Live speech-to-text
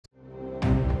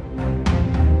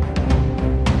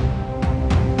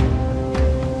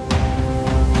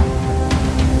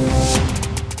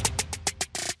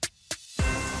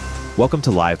Welcome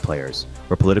to Live Players,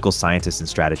 where political scientist and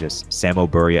strategist Samo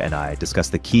Burya and I discuss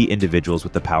the key individuals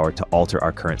with the power to alter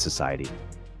our current society.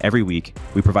 Every week,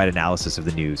 we provide analysis of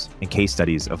the news and case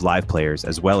studies of live players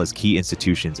as well as key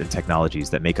institutions and technologies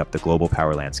that make up the global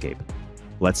power landscape.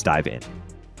 Let's dive in.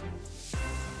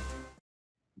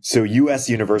 So U.S.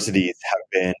 universities have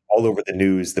been all over the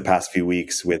news the past few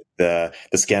weeks with the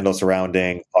scandal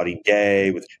surrounding Claudine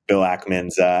Gay, with Bill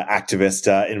Ackman's activist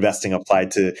investing applied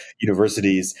to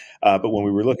universities. But when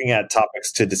we were looking at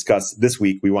topics to discuss this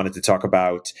week, we wanted to talk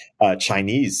about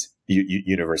Chinese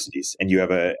universities, and you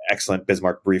have an excellent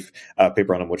Bismarck brief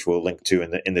paper on them, which we'll link to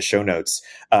in the show notes.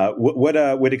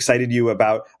 What excited you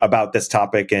about this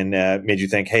topic and made you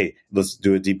think, hey, let's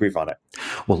do a debrief on it?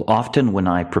 Well, often when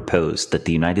I propose that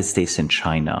the United States and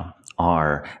China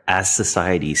are, as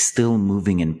societies, still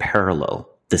moving in parallel,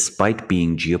 despite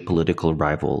being geopolitical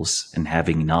rivals and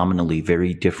having nominally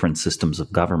very different systems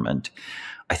of government,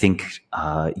 I think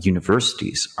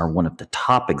universities are one of the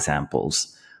top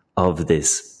examples of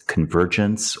this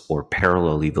convergence or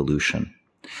parallel evolution.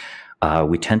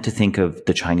 We tend to think of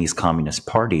the Chinese Communist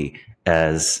Party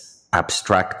as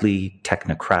abstractly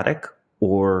technocratic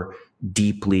or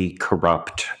deeply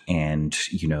corrupt and,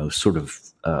 sort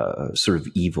of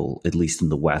evil. At least in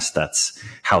the West, that's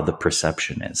how the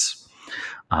perception is.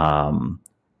 And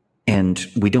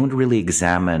we don't really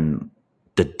examine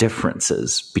the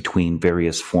differences between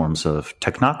various forms of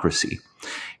technocracy.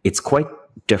 It's quite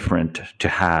different to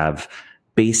have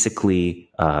basically,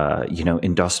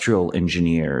 industrial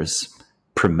engineers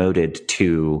promoted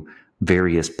to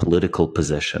various political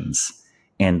positions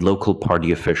and local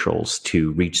party officials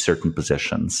to reach certain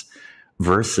positions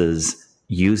versus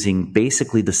using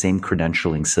basically the same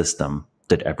credentialing system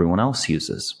that everyone else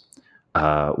uses,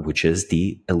 which is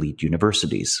the elite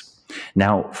universities.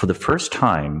 Now, for the first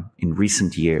time in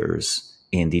recent years,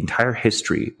 in the entire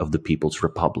history of the People's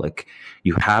Republic,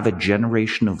 you have a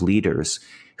generation of leaders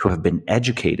who have been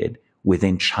educated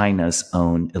within China's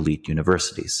own elite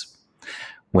universities.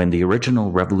 When the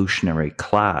original revolutionary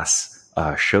class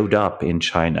showed up in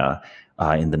China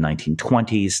in the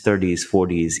 1920s, 30s,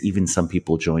 40s, even some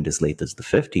people joined as late as the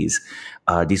 50s,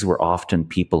 these were often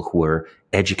people who were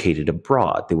educated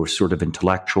abroad. They were sort of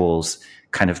intellectuals,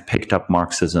 kind of picked up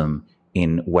Marxism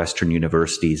in Western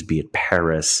universities, be it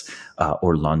Paris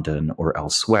or London or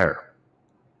elsewhere.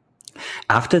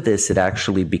 After this, it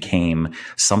actually became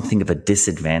something of a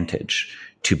disadvantage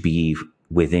to be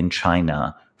within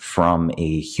China from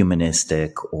a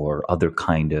humanistic or other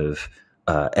kind of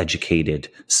educated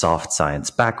soft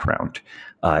science background.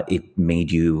 It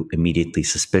made you immediately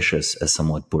suspicious as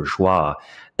somewhat bourgeois,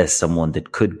 as someone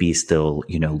that could be still,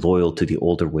 loyal to the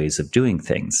older ways of doing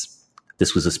things.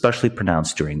 This was especially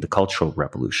pronounced during the Cultural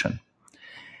Revolution.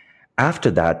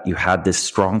 After that, you had this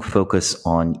strong focus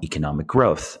on economic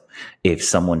growth. If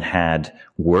someone had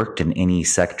worked in any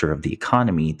sector of the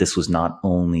economy, this was not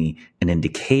only an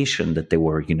indication that they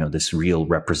were, this real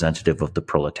representative of the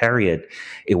proletariat.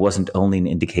 It wasn't only an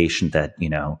indication that,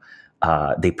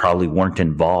 they probably weren't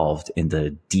involved in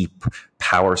the deep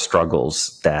power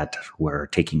struggles that were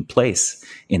taking place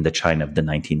in the China of the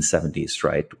 1970s,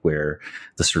 right? Where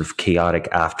the sort of chaotic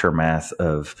aftermath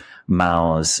of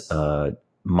Mao's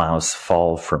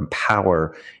fall from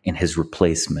power and his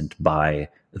replacement by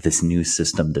this new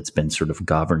system that's been sort of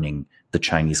governing the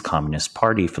Chinese Communist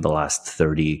Party for the last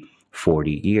 30,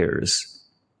 40 years.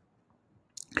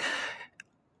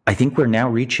 I think we're now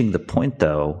reaching the point,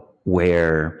 though,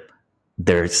 where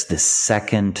there's this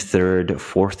second, third,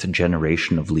 fourth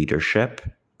generation of leadership.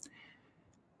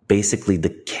 Basically, the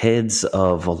kids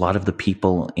of a lot of the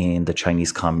people in the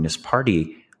Chinese Communist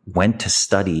Party went to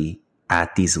study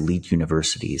at these elite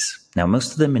universities. Now,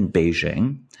 most of them in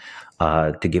Beijing.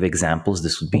 To give examples,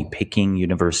 this would be Peking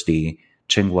University,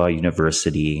 Tsinghua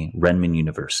University, Renmin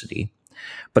University,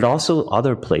 but also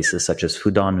other places such as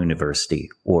Fudan University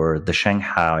or the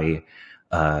Shanghai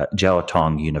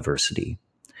Jiaotong University.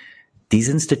 These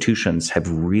institutions have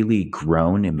really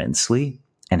grown immensely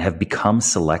and have become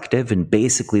selective in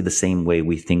basically the same way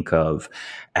we think of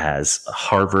as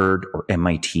Harvard or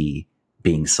MIT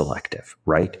being selective,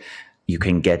 right? You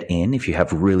can get in if you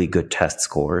have really good test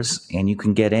scores, and you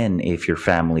can get in if your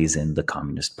family's in the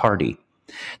Communist Party.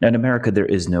 Now, in America, there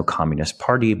is no Communist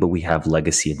Party, but we have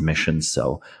legacy admissions.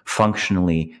 So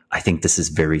functionally, I think this is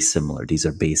very similar. These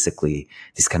are basically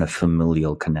these kind of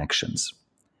familial connections.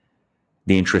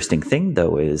 The interesting thing,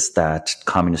 though, is that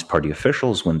Communist Party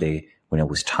officials, when it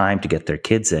was time to get their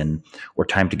kids in or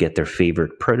time to get their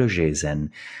favorite proteges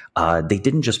in, they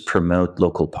didn't just promote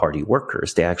local party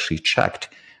workers. They actually checked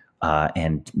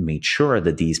and made sure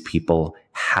that these people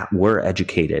were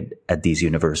educated at these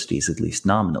universities, at least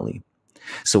nominally.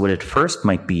 So what at first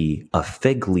might be a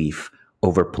fig leaf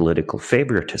over political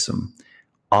favoritism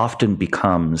often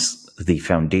becomes the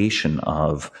foundation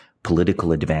of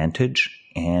political advantage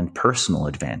and personal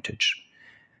advantage.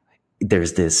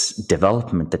 There's this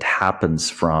development that happens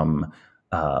from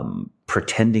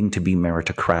pretending to be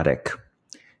meritocratic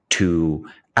to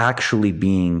actually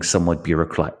being somewhat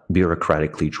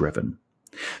bureaucratically driven.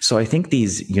 So I think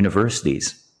these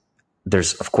universities,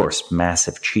 there's, of course,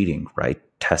 massive cheating, right?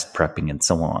 Test prepping and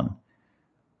so on.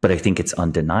 But I think it's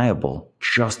undeniable,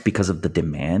 just because of the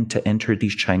demand to enter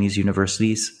these Chinese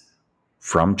universities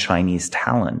from Chinese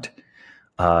talent,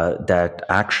 that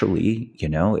actually,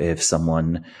 if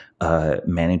someone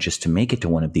manages to make it to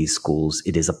one of these schools,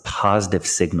 it is a positive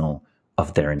signal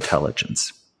of their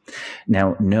intelligence.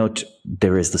 Now, note,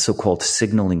 there is the so-called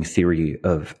signaling theory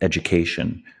of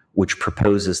education, which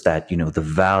proposes that, the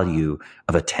value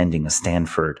of attending a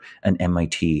Stanford, an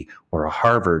MIT, or a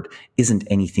Harvard isn't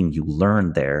anything you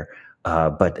learn there,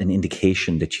 but an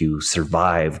indication that you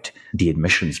survived the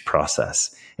admissions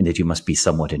process and that you must be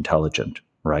somewhat intelligent,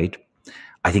 right?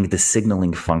 I think the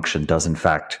signaling function does, in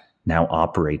fact, now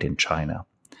operate in China.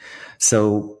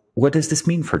 So what does this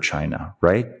mean for China,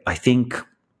 right? I think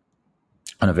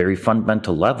on a very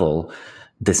fundamental level,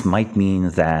 this might mean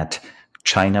that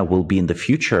China will be in the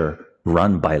future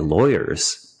run by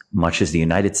lawyers, much as the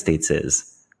United States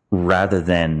is, rather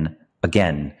than,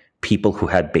 again, people who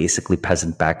had basically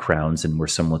peasant backgrounds and were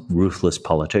somewhat ruthless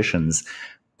politicians,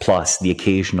 plus the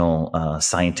occasional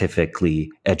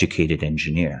scientifically educated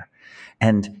engineer.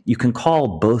 And you can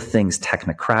call both things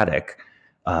technocratic.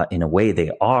 In a way they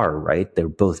are, right? They're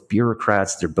both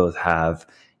bureaucrats. They both have,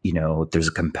 there's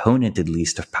a component at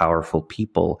least of powerful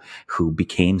people who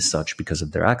became such because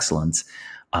of their excellence.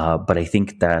 But I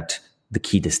think that the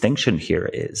key distinction here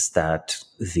is that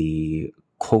the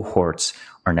cohorts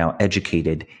are now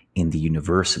educated in the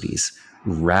universities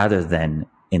rather than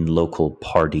in local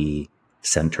party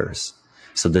centers.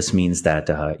 So this means that,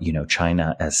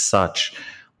 China as such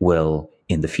will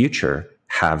in the future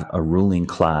have a ruling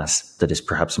class that is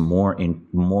perhaps more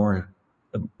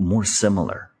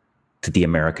similar to the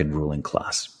American ruling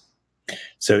class.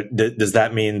 So does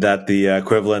that mean that the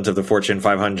equivalent of the Fortune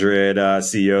 500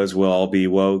 CEOs will all be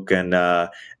woke and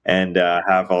have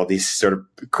all these sort of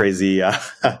crazy,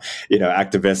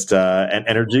 activist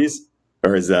energies,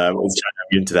 or is China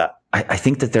immune to that? I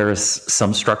think that there is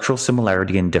some structural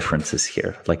similarity and differences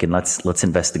here. And let's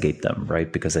investigate them, right?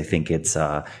 Because I think it's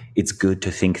good to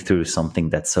think through something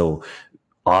that's so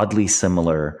oddly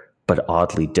similar but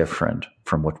oddly different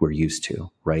from what we're used to,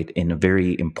 right? In a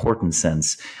very important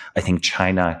sense, I think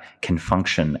China can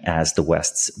function as the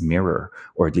West's mirror,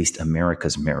 or at least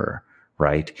America's mirror,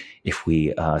 right? If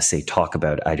we talk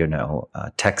about,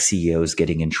 tech CEOs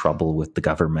getting in trouble with the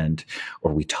government,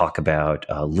 or we talk about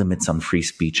limits on free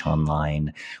speech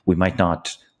online, we might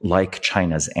not like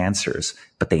China's answers,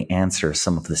 but they answer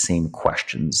some of the same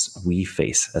questions we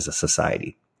face as a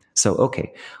society. So,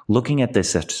 okay, looking at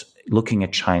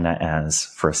China as,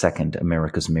 for a second,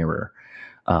 America's mirror,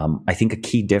 I think a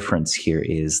key difference here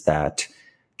is that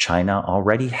China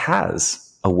already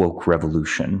has a woke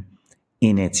revolution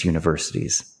in its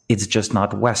universities. It's just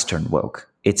not Western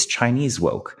woke. It's Chinese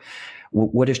woke.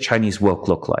 What does Chinese woke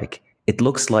look like? It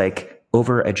looks like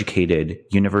overeducated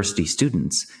university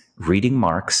students reading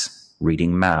Marx,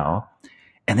 reading Mao,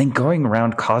 and then going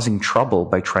around causing trouble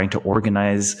by trying to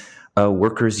organize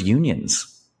workers' unions.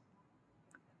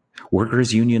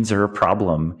 Workers' unions are a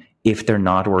problem if they're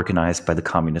not organized by the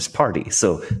Communist Party.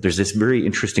 So there's this very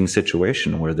interesting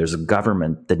situation where there's a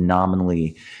government that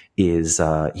nominally is,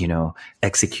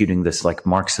 executing this like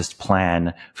Marxist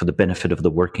plan for the benefit of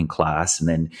the working class. And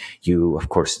then you, of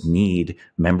course, need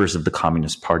members of the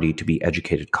Communist Party to be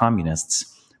educated communists.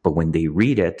 But when they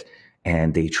read it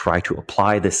and they try to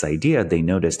apply this idea, they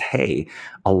noticed, hey,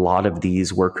 a lot of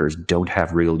these workers don't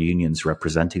have real unions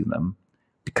representing them,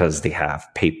 because they have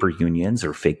paper unions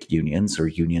or fake unions, or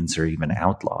unions are even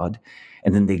outlawed.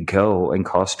 And then they go and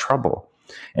cause trouble.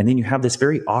 And then you have this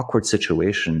very awkward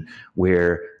situation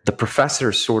where the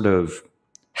professors sort of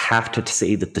have to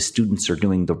say that the students are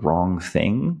doing the wrong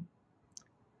thing,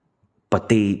 but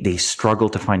they struggle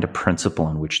to find a principle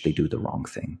in which they do the wrong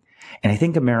thing. And I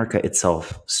think America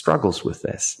itself struggles with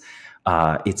this.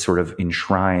 It sort of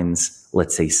enshrines,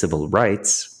 let's say, civil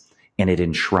rights, and it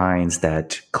enshrines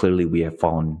that clearly we have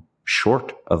fallen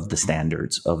short of the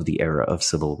standards of the era of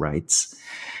civil rights.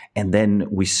 And then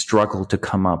we struggle to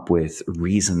come up with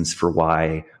reasons for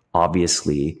why,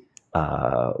 obviously,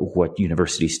 what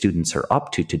university students are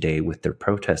up to today with their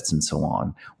protests and so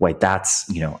on, why that's,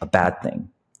 a bad thing.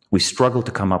 We struggle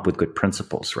to come up with good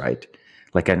principles, right?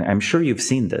 Like, I'm sure you've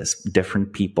seen this.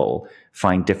 Different people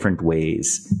find different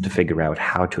ways to figure out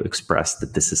how to express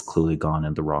that this has clearly gone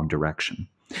in the wrong direction.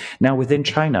 Now, within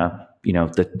China,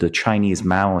 the Chinese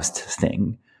Maoist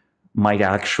thing might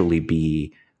actually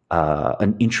be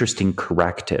an interesting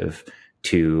corrective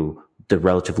to the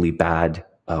relatively bad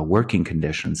working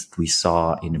conditions that we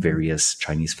saw in various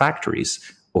Chinese factories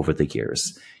over the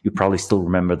years. You probably still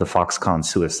remember the Foxconn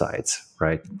suicides,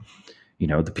 right?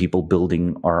 The people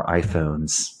building our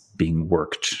iPhones being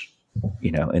worked,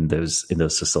 in those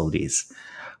facilities.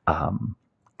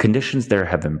 Conditions there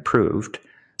have improved.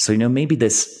 So, maybe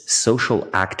this social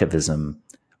activism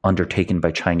undertaken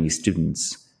by Chinese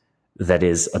students that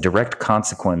is a direct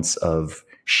consequence of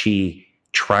Xi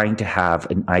trying to have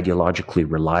an ideologically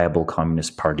reliable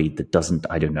communist party that doesn't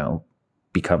go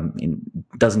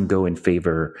in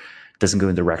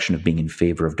the direction of being in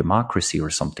favor of democracy or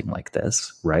something like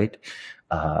this, right?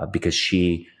 Because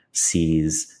she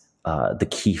sees the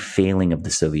key failing of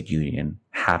the Soviet Union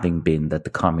having been that the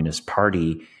Communist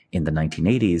Party in the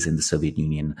 1980s in the Soviet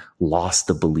Union lost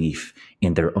the belief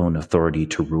in their own authority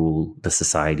to rule the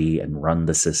society and run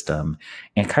the system.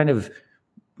 And kind of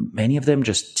many of them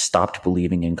just stopped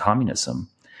believing in communism.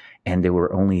 And they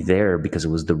were only there because it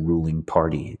was the ruling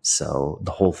party. So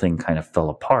the whole thing kind of fell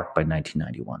apart by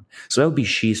 1991. So that would be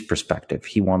Xi's perspective.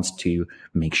 He wants to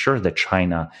make sure that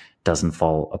China doesn't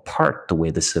fall apart the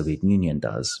way the Soviet Union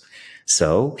does.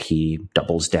 So he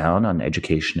doubles down on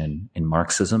education in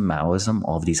Marxism, Maoism,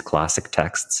 all of these classic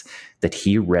texts that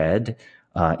he read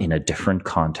in a different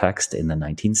context in the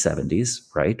 1970s,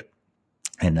 right?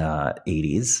 And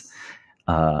 80s.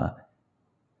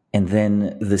 And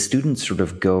then the students sort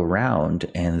of go around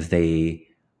and they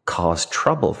cause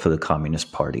trouble for the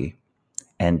Communist Party.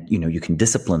 And, you can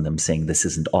discipline them saying this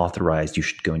isn't authorized, you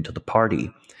should go into the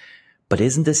party. But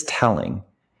isn't this telling?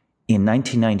 In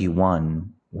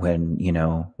 1991, when,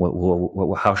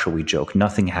 how shall we joke?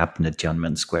 Nothing happened at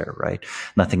Tiananmen Square, right?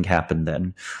 Nothing happened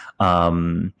then.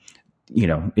 In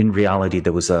reality,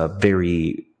 there was a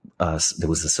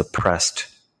suppressed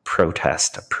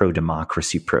protest,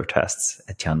 pro-democracy protests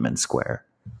at Tiananmen Square,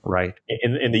 right?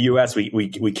 In the U.S.,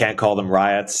 we can't call them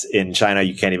riots. In China,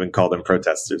 you can't even call them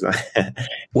protesters.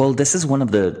 Well, this is one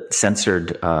of the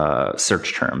censored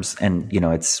search terms, and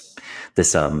it's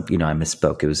this. I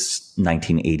misspoke. It was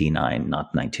 1989,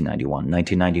 not 1991.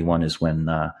 1991 is when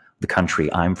the country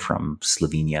I'm from,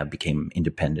 Slovenia, became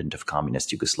independent of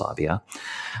communist Yugoslavia.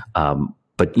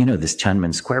 But this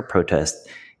Tiananmen Square protest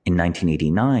in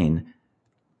 1989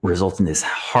 result in this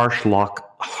harsh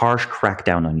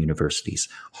crackdown on universities,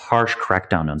 harsh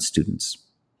crackdown on students.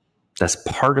 That's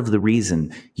part of the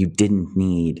reason you didn't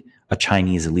need a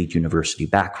Chinese elite university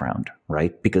background,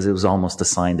 right? Because it was almost a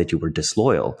sign that you were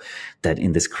disloyal, that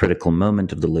in this critical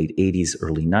moment of the late 80s,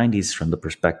 early 90s, from the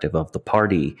perspective of the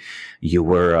party, you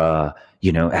were,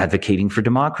 advocating for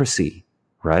democracy,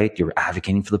 right? You're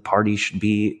advocating for the party should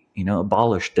be,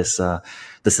 abolished,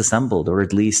 disassembled, or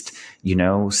at least,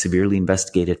 severely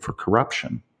investigated for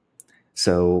corruption.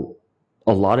 So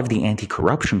a lot of the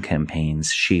anti-corruption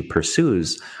campaigns she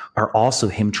pursues are also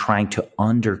him trying to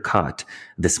undercut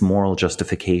this moral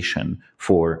justification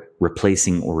for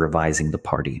replacing or revising the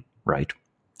party, right?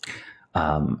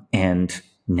 And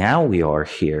now we are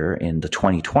here in the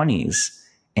 2020s,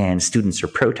 and students are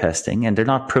protesting, and they're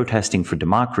not protesting for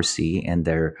democracy, and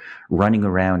they're running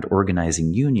around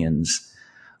organizing unions,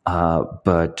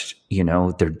 but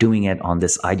they're doing it on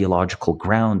this ideological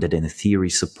ground that in theory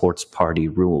supports party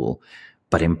rule,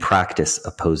 but in practice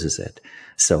opposes it.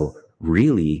 So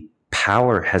really,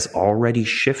 power has already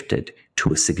shifted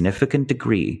to a significant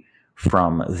degree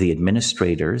from the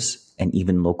administrators and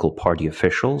even local party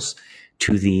officials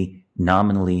to the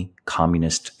nominally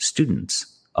communist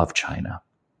students of China.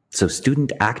 So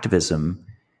student activism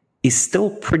is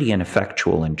still pretty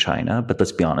ineffectual in China, but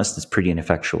let's be honest, it's pretty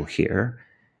ineffectual here.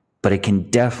 But it can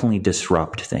definitely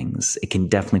disrupt things. It can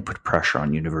definitely put pressure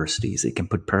on universities. It can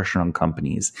put pressure on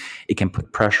companies. It can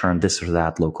put pressure on this or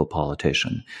that local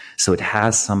politician. So it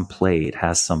has some play. It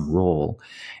has some role.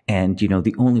 And,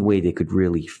 the only way they could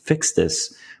really fix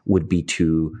this would be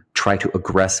to try to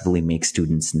aggressively make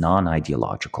students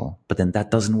non-ideological. But then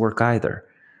that doesn't work either.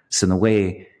 So in a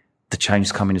way, the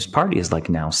Chinese Communist Party is like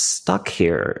now stuck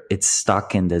here. It's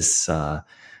stuck in this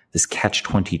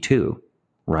catch-22,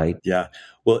 right? Yeah.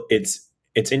 Well, it's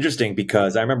interesting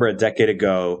because I remember a decade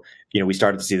ago, we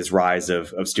started to see this rise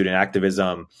of student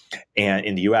activism and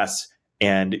in the U.S.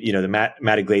 and, the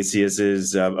Matt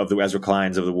Iglesiases of the Ezra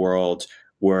Kleins of the world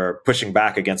were pushing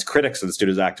back against critics of the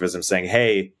students' activism, saying,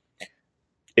 "Hey,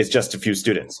 it's just a few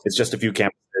students. It's just a few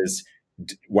campuses.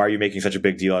 Why are you making such a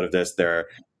big deal out of this?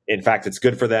 In fact, it's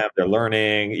good for them. They're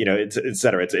learning, et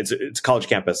cetera. It's a college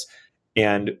campus."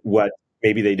 And what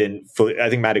maybe they didn't fully,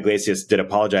 I think Matt Iglesias did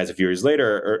apologize a few years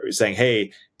later, saying,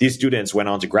 "Hey, these students went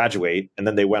on to graduate, and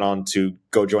then they went on to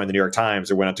go join the New York Times,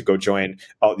 or went on to go join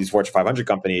all these Fortune 500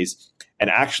 companies,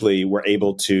 and actually were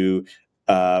able to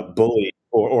bully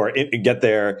or get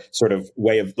their sort of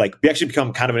way of actually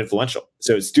become kind of influential."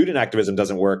 So student activism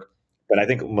doesn't work, but I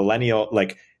think millennial,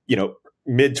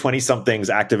 mid 20 somethings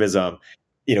activism,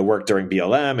 worked during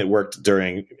BLM. It worked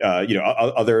during,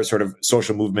 other sort of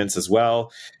social movements as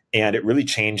well. And it really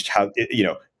changed how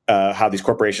these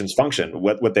corporations function.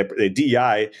 What they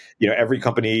DEI, every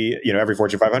company, every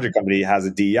Fortune 500 company has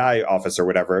a DEI office or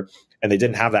whatever. And they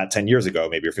didn't have that 10 years ago,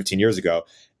 maybe, or 15 years ago.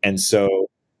 And so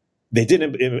they did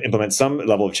implement some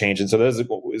level of change. And so there's a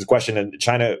question in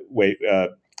China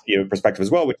perspective as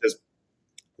well, which is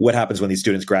what happens when these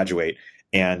students graduate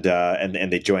and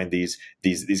they join these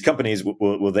companies?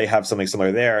 Will they have something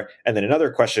similar there? And then another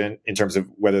question in terms of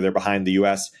whether they're behind the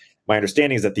U.S. My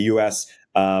understanding is that the U.S.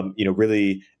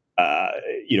 Really,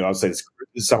 I'll say this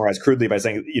summarized crudely by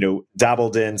saying,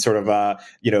 dabbled in sort of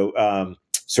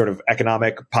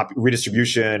economic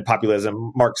redistribution,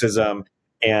 populism, Marxism.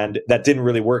 And that didn't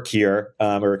really work here,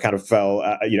 or it kind of fell,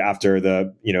 after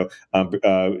the,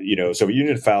 Soviet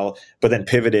Union fell, but then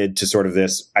pivoted to sort of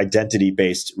this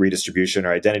identity-based redistribution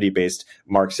or identity-based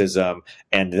Marxism,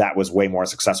 and that was way more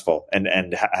successful.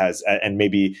 And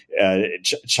maybe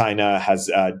China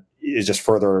is just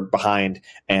further behind,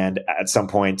 and at some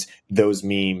point those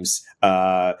memes,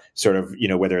 whether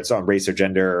it's on race or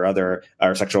gender or other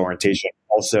or sexual orientation,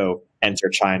 also enter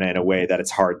China in a way that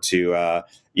it's hard to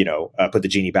put the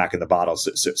genie back in the bottle,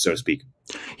 so to speak.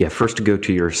 Yeah, first to go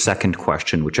to your second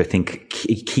question, which I think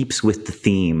keeps with the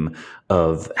theme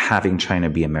of having China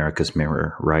be America's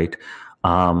mirror, right?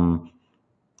 I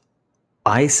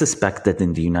suspect that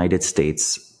in the United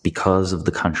States, because of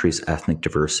the country's ethnic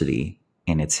diversity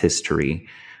and its history,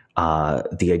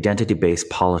 the identity-based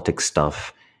politics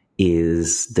stuff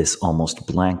is this almost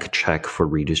blank check for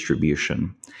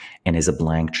redistribution and is a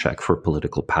blank check for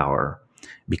political power.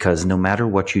 Because no matter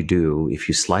what you do, if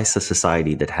you slice a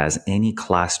society that has any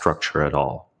class structure at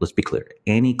all, let's be clear,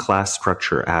 any class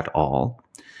structure at all,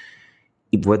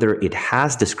 whether it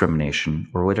has discrimination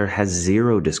or whether it has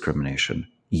zero discrimination,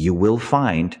 you will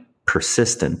find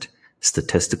persistent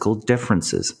statistical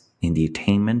differences in the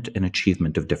attainment and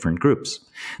achievement of different groups.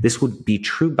 This would be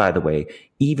true, by the way,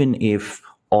 even if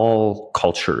all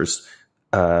cultures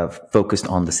focused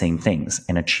on the same things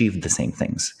and achieved the same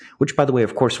things, which, by the way,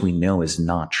 of course, we know is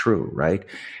not true, right?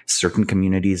 Certain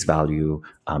communities value,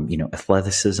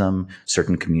 athleticism,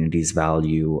 certain communities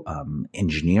value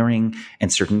engineering,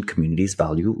 and certain communities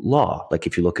value law. Like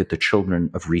if you look at the children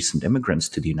of recent immigrants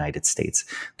to the United States,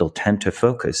 they'll tend to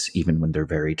focus, even when they're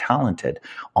very talented,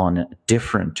 on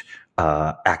different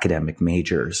academic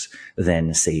majors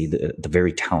than, say, the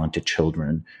very talented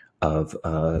children of,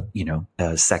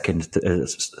 second,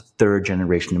 third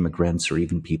generation immigrants, or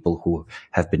even people who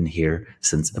have been here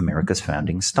since America's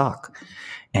founding stock.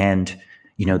 And,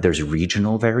 there's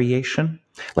regional variation.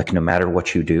 Like no matter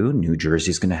what you do, New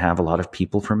Jersey is going to have a lot of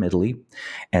people from Italy,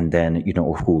 and then,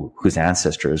 whose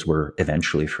ancestors were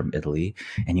eventually from Italy.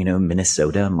 And,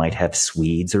 Minnesota might have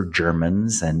Swedes or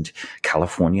Germans, and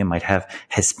California might have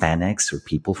Hispanics or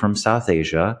people from South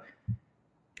Asia.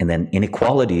 And then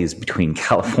inequalities between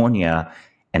California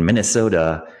and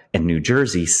Minnesota and New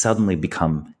Jersey suddenly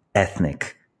become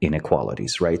ethnic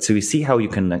inequalities, right? So you see how you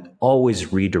can always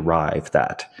rederive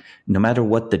that. No matter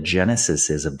what the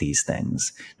genesis is of these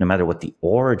things, no matter what the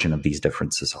origin of these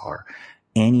differences are,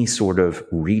 any sort of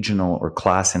regional or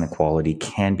class inequality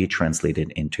can be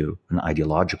translated into an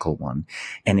ideological one.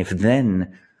 And if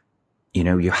then,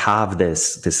 you have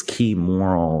this key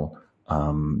moral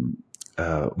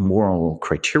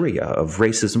criteria of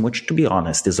racism, which, to be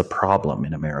honest, is a problem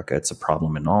in America. It's a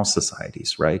problem in all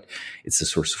societies, right? It's a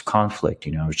source of conflict.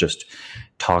 I was just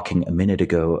talking a minute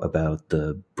ago about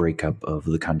the breakup of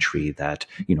the country that,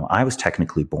 I was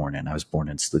technically born in. I was born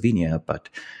in Slovenia, but,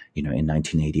 in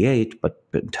 1988, but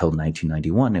until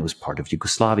 1991, it was part of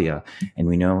Yugoslavia. And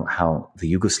we know how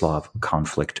the Yugoslav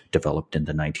conflict developed in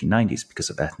the 1990s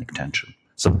because of ethnic tension.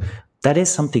 So that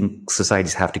is something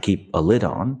societies have to keep a lid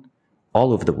on,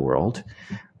 all over the world,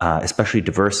 especially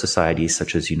diverse societies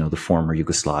such as, the former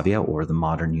Yugoslavia or the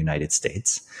modern United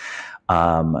States.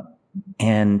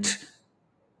 And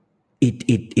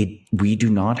we do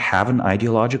not have an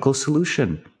ideological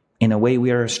solution. In a way,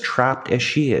 we are as trapped as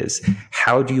she is.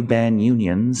 How do you ban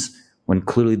unions when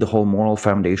clearly the whole moral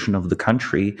foundation of the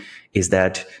country is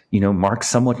that,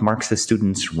 somewhat Marxist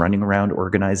students running around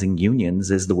organizing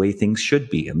unions is the way things should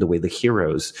be and the way the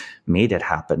heroes made it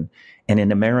happen? And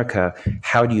in America,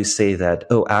 how do you say that,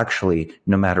 actually,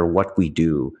 no matter what we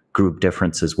do, group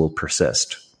differences will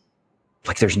persist?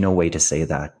 Like, there's no way to say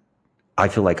that. I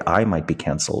feel like I might be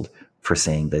canceled for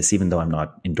saying this, even though I'm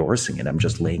not endorsing it. I'm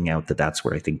just laying out that that's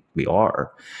where I think we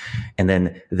are. And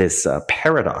then this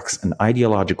paradox, an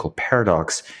ideological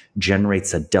paradox,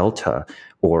 generates a delta,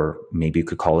 or maybe you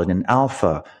could call it an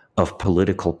alpha, of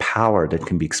political power that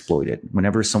can be exploited.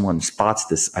 Whenever someone spots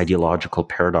this ideological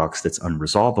paradox that's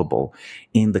unresolvable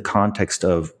in the context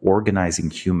of organizing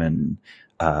human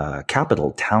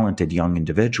capital, talented young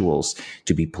individuals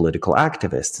to be political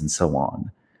activists and so on,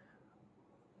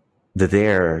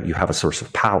 there you have a source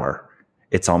of power.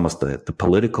 It's almost the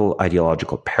political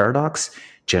ideological paradox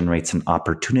generates an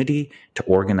opportunity to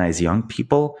organize young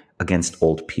people against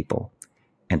old people.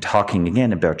 And talking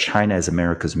again about China as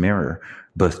America's mirror,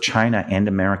 both China and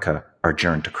America are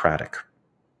gerontocratic.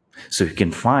 So if you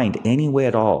can find any way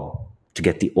at all to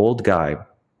get the old guy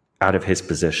out of his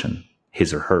position,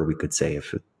 his or her, we could say,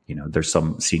 if there's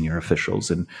some senior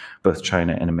officials in both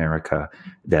China and America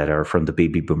that are from the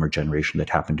baby boomer generation that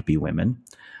happen to be women.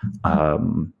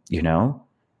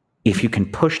 If you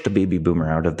can push the baby boomer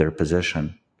out of their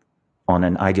position on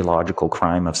an ideological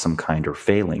crime of some kind or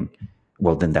failing,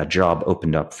 well, then that job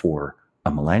opened up for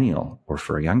a millennial or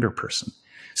for a younger person.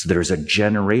 So there's a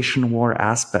generation war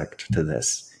aspect to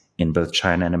this in both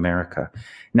China and America.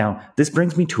 Now, this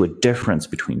brings me to a difference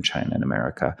between China and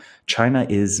America. China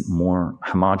is more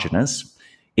homogenous.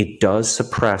 It does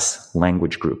suppress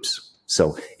language groups.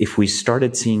 So if we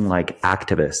started seeing like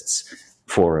activists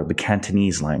for the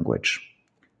Cantonese language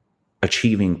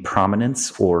achieving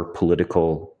prominence or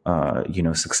political,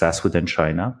 success within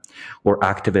China, or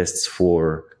activists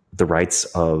for the rights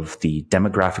of the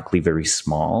demographically very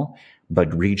small but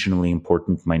regionally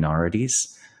important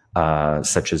minorities,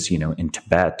 such as, in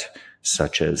Tibet,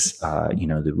 such as,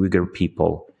 the Uyghur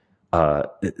people,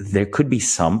 there could be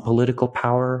some political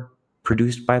power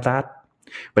produced by that.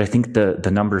 But I think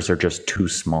the numbers are just too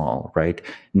small, right?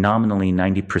 Nominally,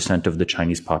 90% of the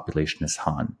Chinese population is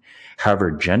Han.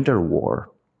 However, gender war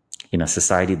in a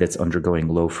society that's undergoing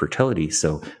low fertility,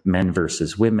 so men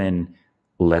versus women,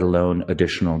 let alone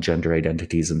additional gender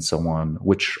identities and so on,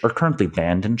 which are currently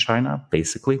banned in China,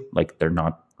 basically, like they're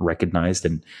not recognized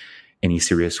in any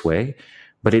serious way.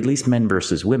 But at least men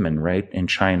versus women, right, in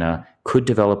China could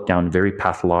develop down very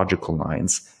pathological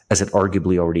lines, as it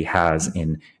arguably already has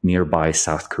in nearby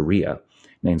South Korea.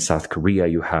 And in South Korea,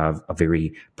 you have a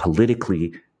very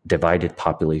politically divided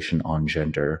population on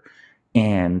gender,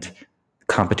 and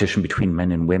competition between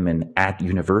men and women at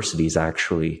universities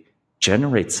actually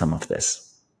generates some of this.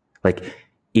 Like,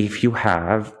 if you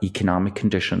have economic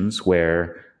conditions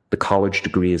where the college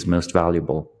degree is most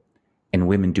valuable and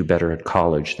women do better at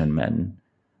college than men,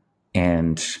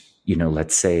 and,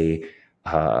 let's say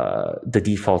the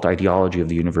default ideology of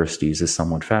the universities is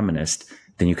somewhat feminist,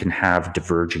 then you can have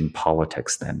diverging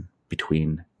politics then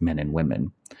between men and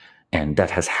women. And that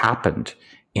has happened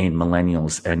in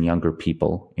millennials and younger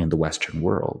people in the Western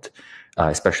world,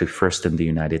 especially first in the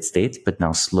United States, but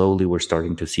now slowly we're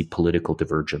starting to see political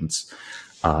divergence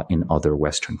in other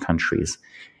Western countries.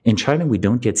 In China, we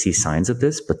don't yet see signs of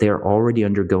this, but they are already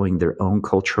undergoing their own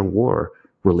culture war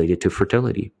related to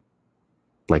fertility.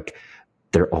 Like,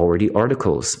 there are already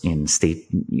articles in state,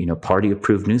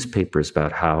 party-approved newspapers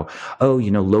about how,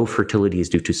 low fertility is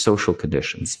due to social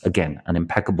conditions. Again, an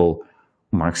impeccable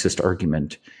Marxist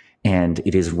argument. And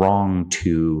it is wrong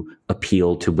to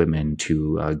appeal to women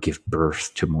to give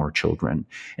birth to more children.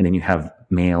 And then you have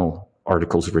male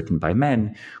articles written by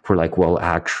men who are like, well,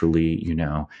 actually,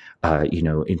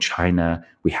 in China,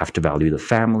 we have to value the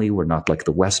family. We're not like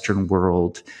the Western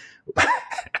world.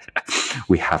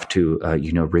 We have to,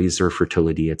 raise their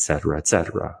fertility, et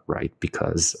cetera, right?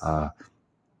 Because,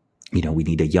 we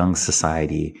need a young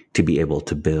society to be able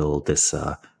to build this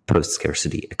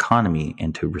post-scarcity economy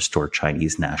and to restore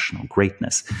Chinese national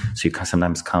greatness. So you can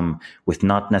sometimes come with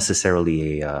not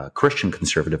necessarily a Christian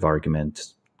conservative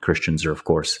argument. Christians are, of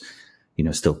course,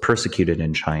 still persecuted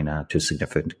in China to a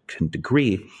significant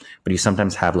degree, but you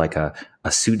sometimes have like a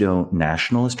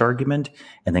pseudo-nationalist argument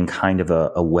and then kind of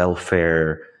a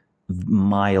welfare,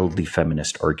 mildly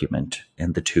feminist argument,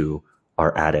 and the two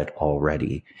are at it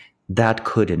already. That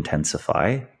could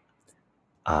intensify.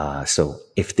 So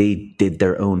if they did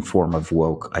their own form of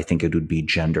woke, I think it would be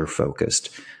gender focused,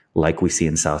 like we see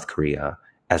in South Korea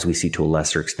as we see to a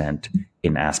lesser extent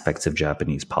in aspects of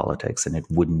Japanese politics, and it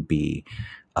wouldn't be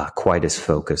quite as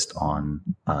focused on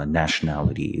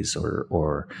nationalities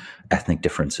or ethnic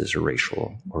differences or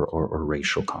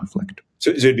racial conflict.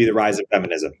 So it'd be the rise of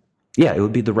feminism. Yeah, it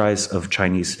would be the rise of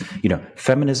Chinese,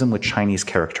 feminism with Chinese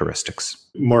characteristics.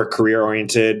 More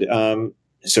career-oriented.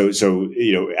 So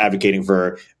advocating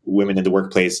for women in the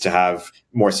workplace to have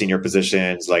more senior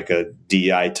positions, like a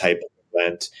DEI type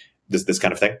event, this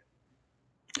kind of thing.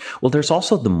 Well, there's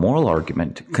also the moral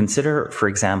argument. Consider, for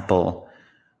example,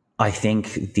 I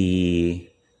think the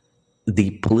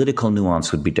political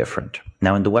nuance would be different.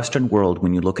 Now, in the Western world,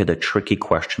 when you look at a tricky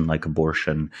question like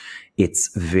abortion,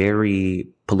 it's very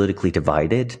politically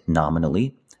divided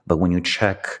nominally. But when you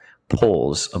check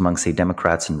polls among, say,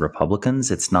 Democrats and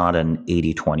Republicans, it's not an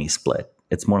 80-20 split.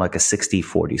 It's more like a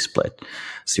 60-40 split.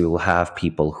 So you will have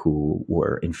people who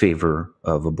were in favor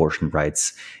of abortion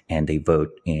rights and they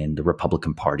vote in the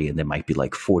Republican Party, and they might be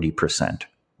like 40%,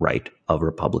 right, of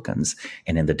Republicans,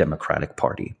 and in the Democratic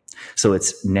Party. So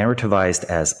it's narrativized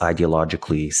as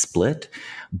ideologically split,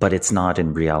 but it's not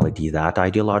in reality that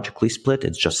ideologically split.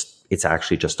 It's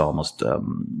actually just almost, what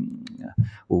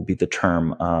would be the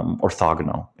term,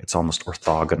 orthogonal. It's almost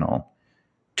orthogonal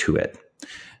to it.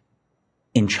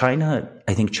 In China,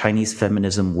 I think Chinese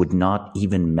feminism would not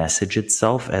even message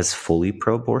itself as fully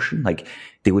pro-abortion. Like,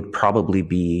 they would probably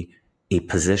be a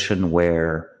position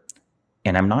where,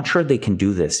 and I'm not sure they can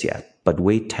do this yet, but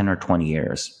wait 10 or 20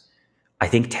 years. I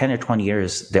think 10 or 20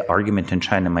 years, the argument in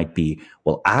China might be,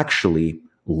 well, actually,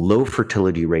 low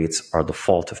fertility rates are the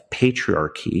fault of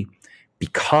patriarchy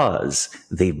because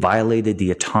they violated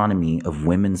the autonomy of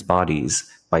women's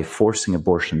bodies by forcing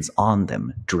abortions on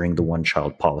them during the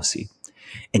one-child policy.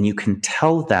 And you can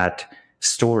tell that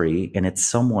story, and it's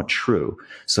somewhat true.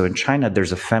 So in China,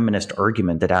 there's a feminist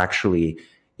argument that actually,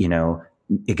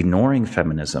 ignoring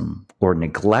feminism or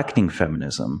neglecting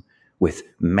feminism with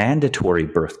mandatory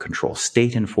birth control,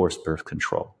 state-enforced birth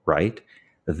control, right?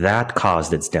 That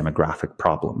caused its demographic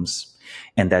problems.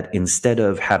 And that instead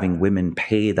of having women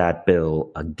pay that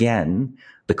bill again,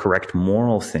 the correct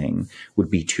moral thing would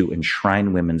be to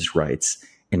enshrine women's rights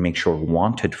and make sure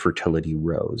wanted fertility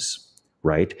rose.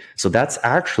 Right? So that's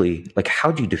actually, like,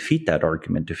 how do you defeat that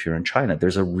argument if you're in China?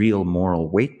 There's a real moral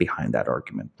weight behind that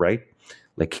argument, right?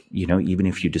 Like, even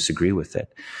if you disagree with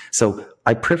it. So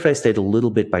I prefaced it a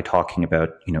little bit by talking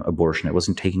about, abortion. I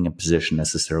wasn't taking a position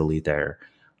necessarily there,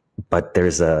 but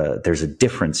there's a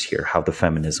difference here, how the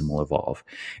feminism will evolve.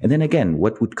 And then again,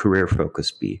 what would career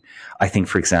focus be? I think,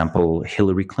 for example,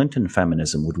 Hillary Clinton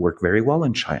feminism would work very well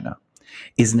in China.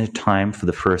 Isn't it time for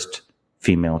the first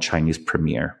female Chinese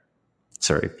premier?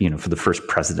 For the first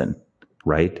president,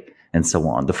 right? And so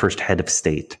on, the first head of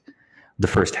state, the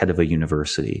first head of a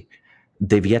university.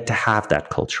 They've yet to have that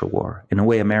culture war. In a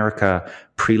way, America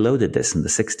preloaded this in the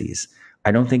 60s.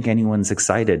 I don't think anyone's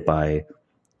excited by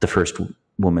the first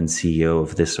woman CEO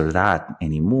of this or that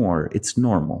anymore. It's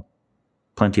normal.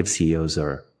 Plenty of CEOs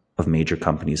of major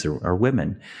companies are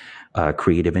women,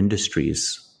 creative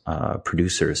industries,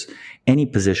 producers. Any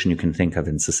position you can think of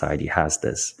in society has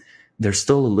this. There's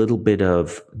still a little bit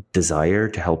of desire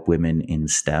to help women in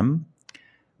STEM.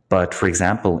 But for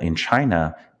example, in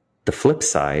China, the flip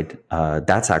side,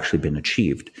 that's actually been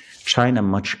achieved. China,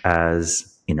 much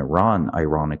as in Iran,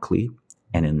 ironically,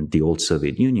 and in the old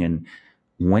Soviet Union,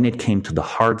 when it came to the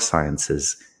hard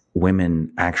sciences,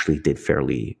 women actually did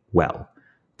fairly well.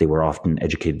 They were often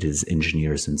educated as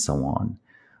engineers and so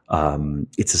on.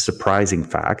 It's a surprising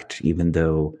fact, even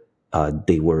though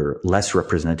they were less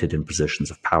represented in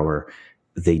positions of power.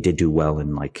 They did do well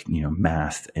in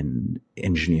math and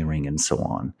engineering and so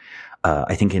on.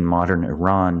 I think in modern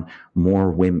Iran,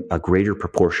 a greater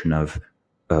proportion of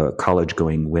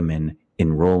college-going women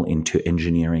enroll into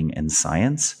engineering and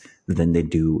science than they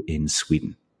do in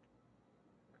Sweden.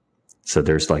 So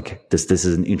there's this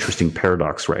is an interesting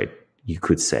paradox, right? You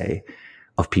could say,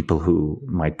 of people who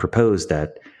might propose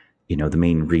that the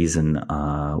main reason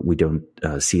we don't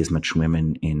see as much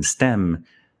women in STEM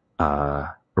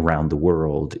around the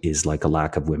world is like a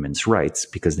lack of women's rights,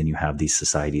 because then you have these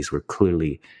societies where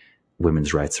clearly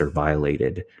women's rights are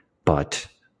violated, but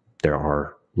there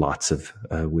are lots of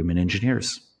women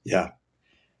engineers. Yeah,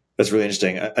 that's really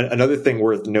interesting. Another thing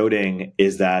worth noting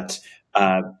is that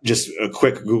just a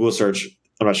quick Google search,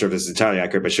 I'm not sure if this is entirely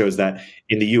accurate, but shows that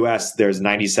in the US, there's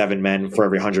 97 men for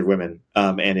every 100 women.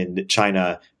 And in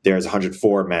China, there's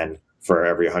 104 men for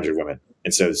every 100 women.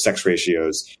 And so sex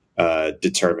ratios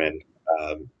determine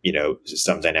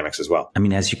some dynamics as well. I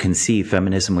mean, as you can see,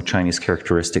 feminism with Chinese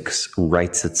characteristics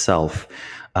writes itself.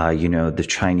 The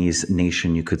Chinese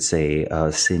nation, you could say,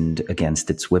 sinned against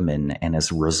its women, and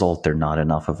as a result, there are not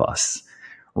enough of us,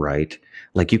 right?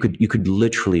 Like you could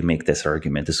literally make this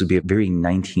argument. This would be a very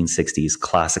 1960s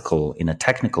classical, in a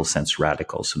technical sense,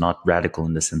 radical. So not radical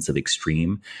in the sense of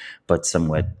extreme, but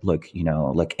somewhat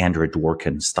like Andrew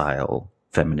Dworkin style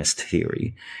feminist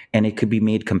theory. And it could be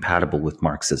made compatible with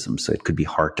Marxism. So it could be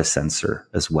hard to censor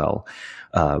as well.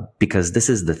 Because this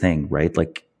is the thing, right?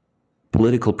 Like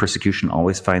political persecution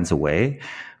always finds a way.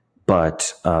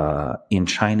 But in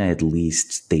China, at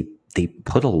least, they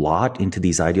put a lot into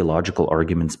these ideological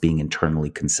arguments being internally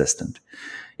consistent.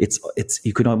 It's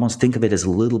you could almost think of it as a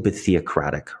little bit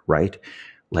theocratic, right?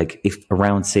 Like if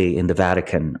around, say, in the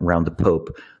Vatican, around the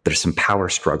Pope, there's some power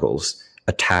struggles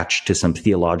attached to some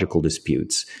theological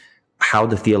disputes. How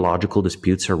the theological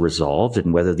disputes are resolved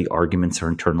and whether the arguments are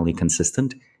internally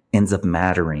consistent ends up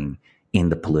mattering in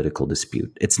the political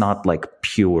dispute. It's not like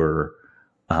pure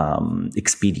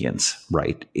expedience,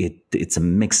 right? It's a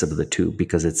mix of the two,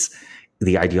 because it's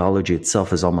the ideology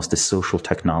itself is almost a social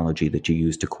technology that you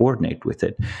use to coordinate with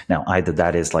it. Now, either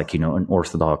that is like, an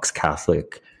Orthodox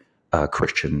Catholic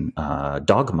Christian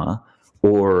dogma,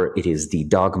 or it is the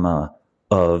dogma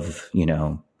of,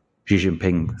 Xi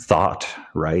Jinping thought,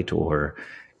 right? Or,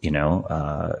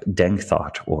 Deng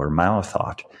thought or Mao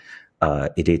thought.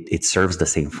 It serves the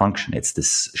same function. It's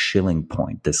this shilling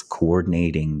point, this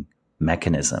coordinating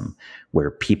mechanism where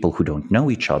people who don't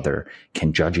know each other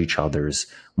can judge each other's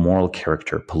moral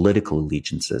character, political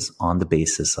allegiances on the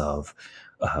basis of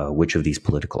which of these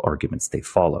political arguments they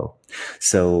follow.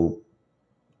 So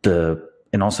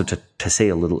and also to say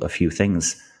a few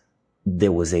things,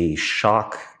 there was a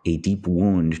shock, a deep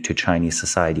wound to Chinese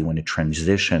society when it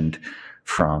transitioned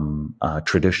from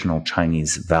traditional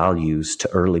Chinese values to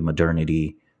early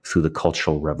modernity through the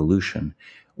Cultural Revolution.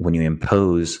 When you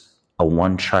impose a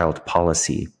one-child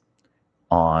policy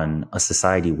on a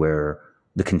society where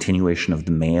the continuation of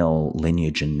the male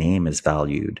lineage and name is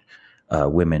valued,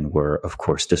 women were, of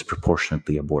course,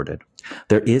 disproportionately aborted.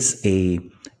 There is a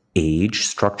age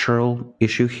structural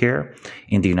issue here.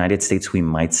 In the United States, we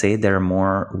might say there are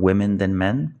more women than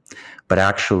men, but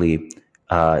actually,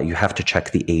 you have to check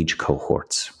the age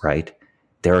cohorts, right?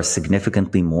 There are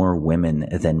significantly more women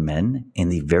than men in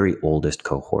the very oldest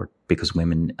cohort, because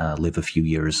women live a few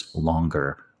years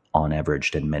longer on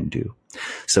average than men do.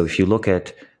 So if you look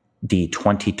at the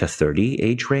 20 to 30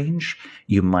 age range,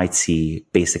 you might see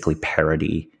basically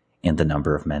parity in the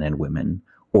number of men and women,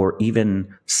 or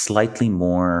even slightly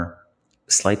more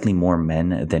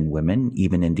men than women,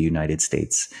 even in the United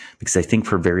States. Because I think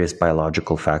for various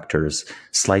biological factors,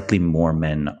 slightly more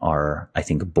men are, I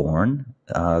think, born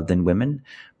than women,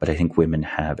 but I think women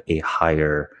have a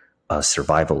higher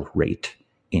survival rate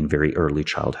in very early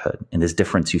childhood. And this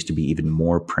difference used to be even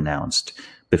more pronounced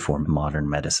before modern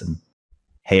medicine.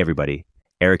 Hey everybody,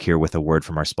 Eric here with a word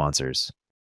from our sponsors.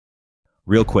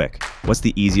 Real quick, what's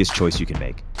the easiest choice you can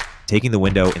make? Taking the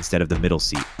window instead of the middle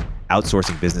seat,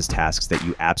 outsourcing business tasks that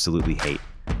you absolutely hate.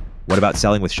 What about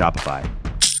selling with Shopify?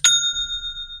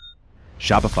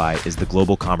 Shopify is the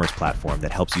global commerce platform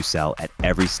that helps you sell at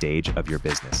every stage of your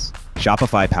business.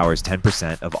 Shopify powers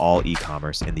 10% of all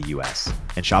e-commerce in the US,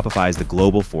 and Shopify is the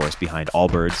global force behind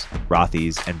Allbirds,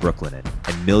 Rothy's, and Brooklinen,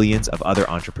 and millions of other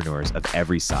entrepreneurs of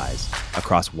every size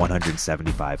across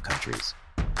 175 countries.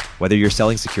 Whether you're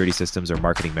selling security systems or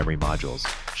marketing memory modules,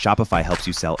 Shopify helps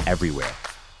you sell everywhere,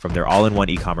 from their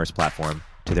all-in-one e-commerce platform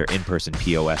to their in-person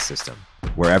POS system.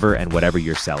 Wherever and whatever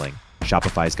you're selling,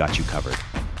 Shopify's got you covered.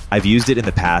 I've used it in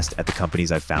the past at the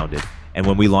companies I've founded, and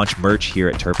when we launch merch here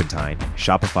at Turpentine,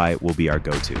 Shopify will be our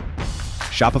go-to.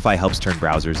 Shopify helps turn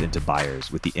browsers into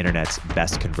buyers with the internet's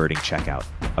best converting checkout,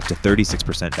 up to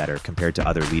 36% better compared to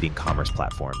other leading commerce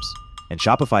platforms. And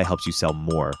Shopify helps you sell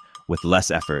more with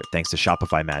less effort thanks to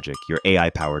Shopify Magic, your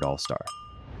AI-powered all-star.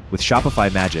 With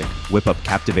Shopify Magic, whip up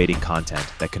captivating content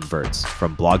that converts,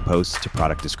 from blog posts to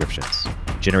product descriptions.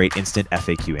 Generate instant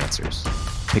FAQ answers.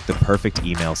 Pick the perfect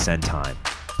email send time.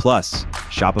 Plus,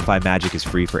 Shopify Magic is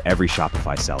free for every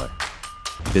Shopify seller.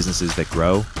 Businesses that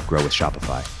grow, grow with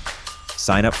Shopify.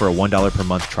 Sign up for a $1 per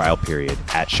month trial period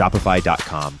at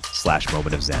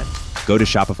shopify.com/momentofzen. Go to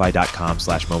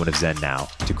shopify.com/momentofzen now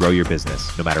to grow your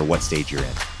business no matter what stage you're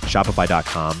in.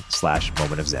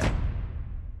 Shopify.com/momentofzen.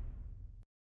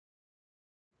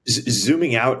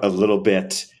 Zooming out a little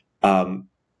bit,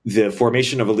 the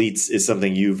formation of elites is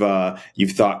something you've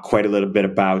thought quite a little bit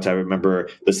about. I remember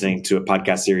listening to a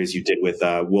podcast series you did with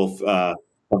Wolf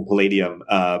from Palladium.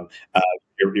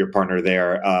 your partner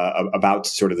there about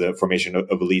sort of the formation of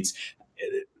elites.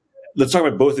 Let's talk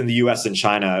about both in the U.S. and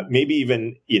China. Maybe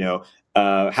even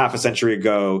half a century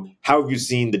ago. How have you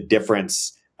seen the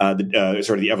difference, sort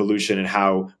of the evolution in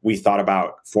how we thought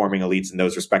about forming elites in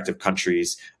those respective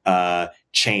countries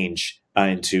change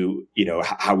into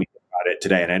how we think about it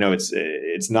today? And I know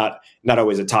it's not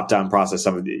always a top-down process.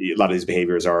 A lot of these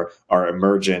behaviors are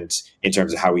emergent in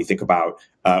terms of how we think about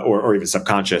or even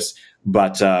subconscious.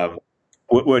 But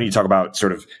when you talk about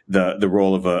sort of the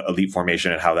role of elite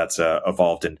formation and how that's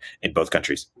evolved in both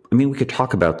countries. I mean, we could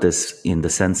talk about this in the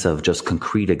sense of just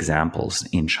concrete examples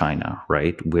in China,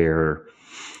 right? Where,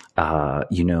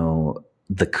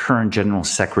 the current general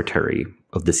secretary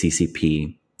of the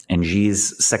CCP and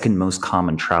Xi's second most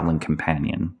common traveling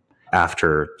companion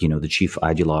after, the chief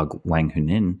ideologue Wang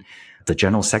Hunin, the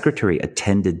general secretary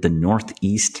attended the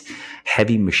Northeast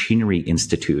Heavy Machinery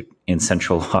Institute in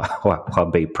central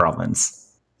Hubei province.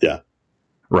 Yeah.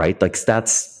 Right. Like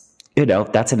that's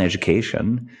an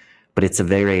education, but it's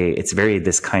very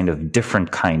this kind of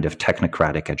different kind of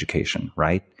technocratic education.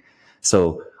 Right.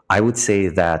 So I would say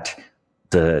that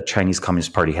the Chinese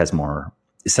Communist Party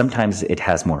sometimes it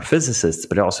has more physicists,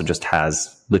 but it also just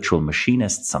has literal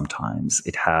machinists. Sometimes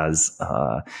it has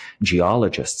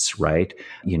geologists, right?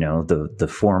 The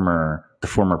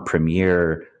former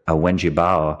premier Wen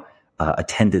Jiabao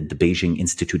attended the Beijing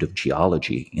Institute of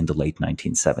Geology in the late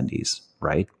 1970s,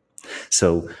 right?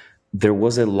 So there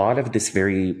was a lot of this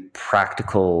very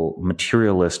practical,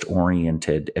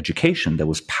 materialist-oriented education that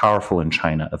was powerful in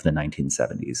China of the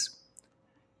 1970s.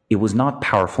 It was not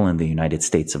powerful in the United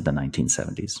States of the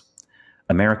 1970s.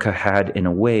 America had, in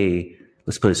a way,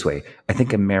 let's put it this way, I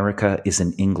think America is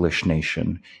an English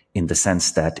nation in the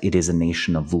sense that it is a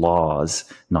nation of laws,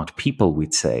 not people,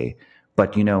 we'd say.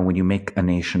 But, when you make a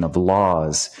nation of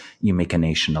laws, you make a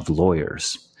nation of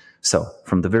lawyers. So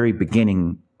from the very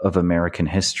beginning of American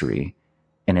history,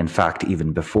 and in fact,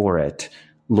 even before it,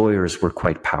 lawyers were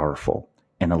quite powerful,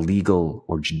 and a legal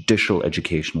or judicial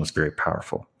education was very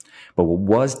powerful. But what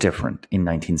was different in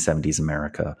 1970s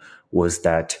America was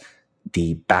that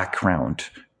the background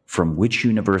from which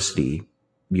university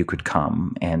you could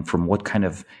come and from what kind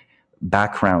of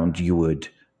background you would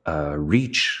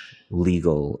reach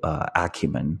legal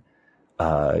acumen,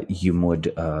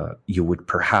 you would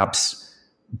perhaps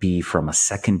be from a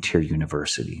second-tier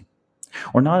university.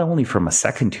 Or not only from a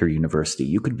second-tier university,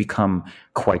 you could become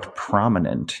quite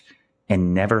prominent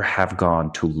and never have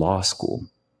gone to law school.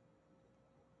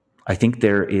 I think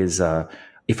there is,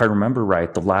 if I remember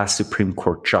right, the last Supreme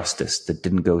Court justice that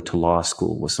didn't go to law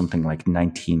school was something like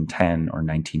 1910 or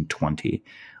 1920.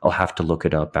 I'll have to look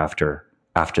it up after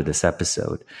this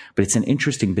episode. But it's an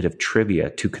interesting bit of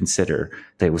trivia to consider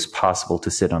that it was possible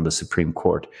to sit on the Supreme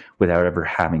Court without ever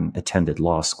having attended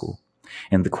law school.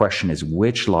 And the question is,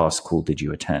 which law school did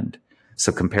you attend?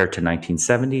 So compared to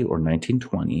 1970 or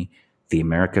 1920, the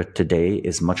America today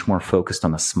is much more focused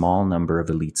on a small number of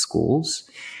elite schools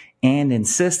and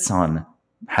insists on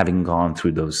having gone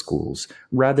through those schools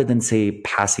rather than, say,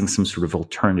 passing some sort of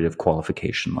alternative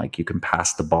qualification, like you can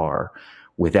pass the bar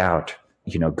without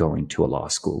going to a law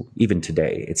school. Even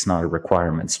today, it's not a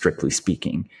requirement, strictly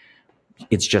speaking.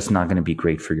 It's just not going to be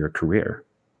great for your career.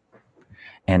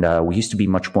 And we used to be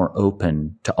much more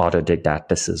open to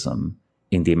autodidacticism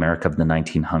in the America of the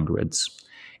 1900s.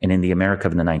 And in the America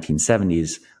of the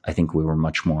 1970s, I think we were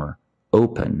much more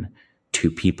open to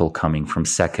people coming from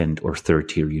second or third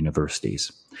tier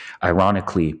universities.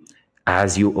 Ironically,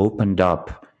 as you opened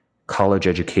up college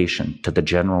education to the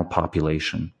general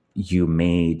population, you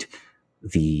made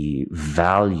the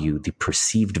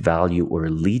perceived value or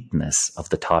eliteness of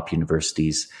the top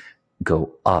universities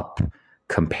go up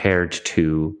compared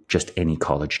to just any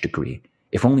college degree.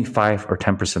 If only 5 or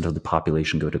 10% of the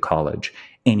population go to college,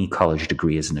 any college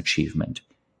degree is an achievement.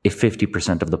 If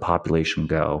 50% of the population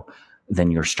go, then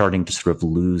you're starting to sort of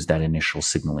lose that initial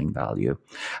signaling value.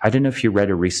 I don't know if you read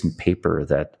a recent paper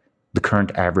that the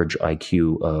current average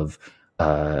IQ of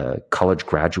college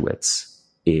graduates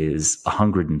is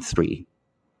 103.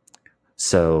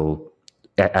 So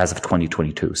as of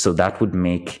 2022. So that would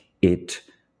make it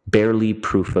barely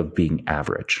proof of being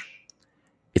average.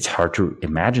 It's hard to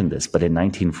imagine this, but in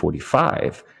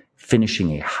 1945,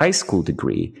 finishing a high school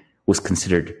degree was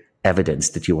considered evidence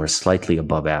that you are slightly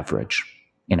above average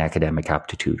in academic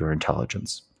aptitude or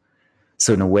intelligence.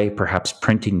 So in a way, perhaps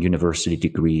printing university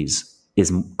degrees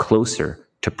is closer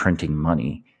to printing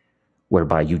money,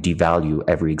 whereby you devalue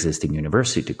every existing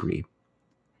university degree.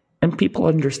 And people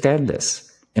understand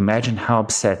this. Imagine how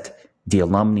upset the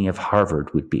alumni of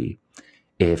Harvard would be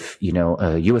If,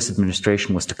 a U.S.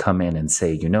 administration was to come in and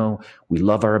say, we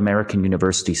love our American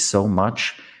universities so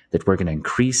much that we're going to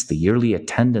increase the yearly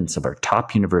attendance of our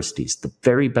top universities, the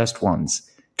very best ones,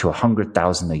 to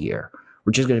 100,000 a year.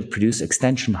 We're just going to produce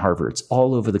extension Harvards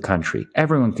all over the country.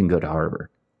 Everyone can go to Harvard.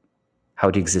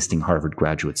 How do existing Harvard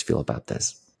graduates feel about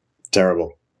this?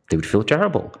 Terrible. They would feel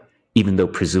terrible. Even though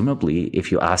presumably,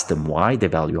 if you ask them why they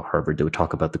value Harvard, they would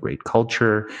talk about the great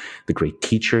culture, the great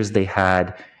teachers they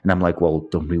had. And I'm like, well,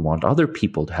 don't we want other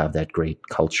people to have that great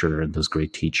culture and those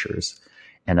great teachers?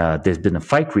 And there's been a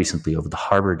fight recently over the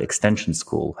Harvard Extension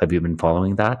School. Have you been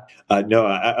following that? No,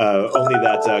 only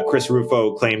that Chris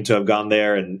Rufo claimed to have gone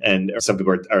there, and some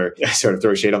people are sort of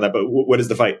throwing shade on that. But what is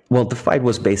the fight? Well, the fight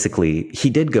was basically he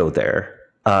did go there.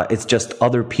 It's just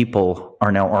other people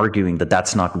are now arguing that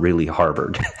that's not really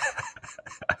Harvard,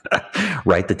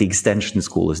 right? That the extension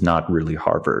school is not really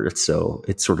Harvard. So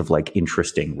it's sort of like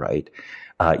interesting, right?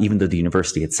 Even though the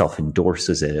university itself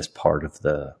endorses it as part of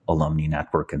the alumni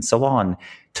network and so on,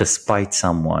 to spite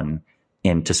someone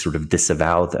and to sort of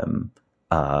disavow them,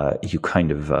 you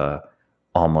kind of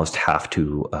almost have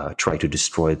to try to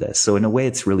destroy this. So in a way,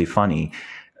 it's really funny.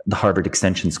 The Harvard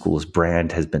Extension School's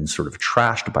brand has been sort of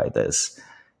trashed by this.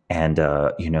 And,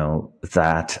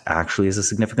 that actually is a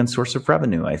significant source of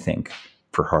revenue, I think,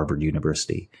 for Harvard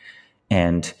University.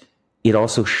 And it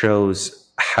also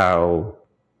shows how,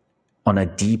 on a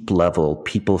deep level,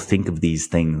 people think of these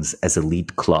things as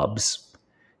elite clubs.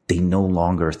 They no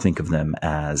longer think of them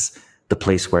as the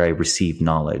place where I receive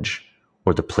knowledge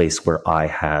or the place where I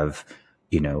have,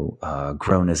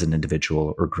 grown as an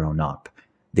individual or grown up.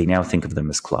 They now think of them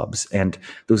as clubs. And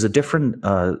there was a different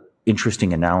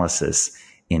interesting analysis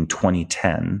in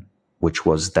 2010, which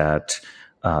was that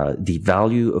the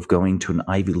value of going to an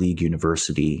Ivy League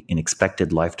university in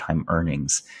expected lifetime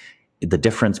earnings, the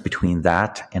difference between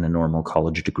that and a normal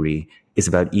college degree is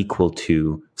about equal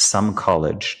to some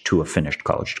college to a finished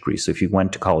college degree. So if you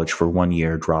went to college for 1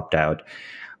 year, dropped out,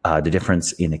 the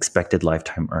difference in expected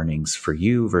lifetime earnings for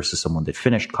you versus someone that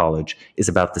finished college is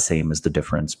about the same as the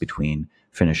difference between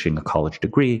finishing a college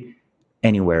degree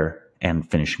anywhere and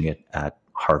finishing it at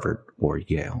Harvard or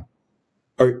Yale.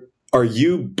 Are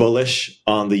you bullish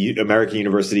on the American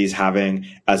universities having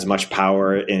as much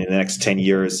power in the next 10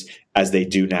 years as they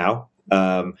do now?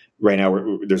 Right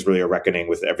now, there's really a reckoning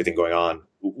with everything going on.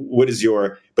 But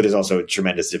there's also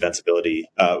tremendous invincibility.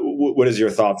 What is your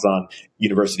thoughts on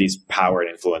universities' power and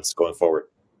influence going forward?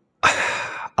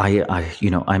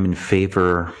 I'm in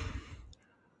favor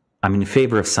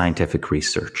of scientific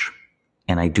research,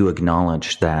 and I do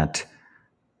acknowledge that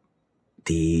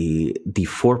the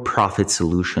for-profit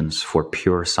solutions for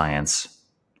pure science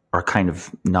are kind of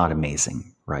not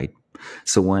amazing, right?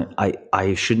 So when I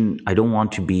don't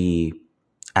want to be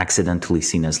accidentally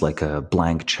seen as like a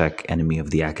blank check enemy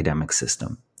of the academic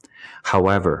system.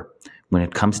 However, when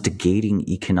it comes to gating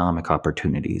economic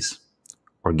opportunities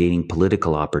or gating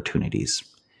political opportunities,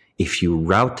 if you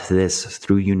route this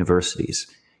through universities,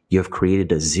 you have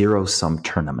created a zero-sum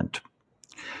tournament.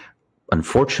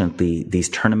 Unfortunately, these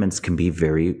tournaments can be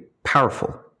very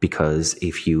powerful because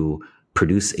if you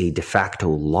produce a de facto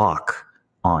lock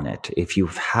on it, if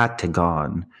you've had to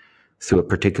gone through a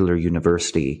particular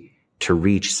university to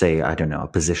reach, say, I don't know, a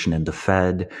position in the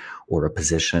Fed or a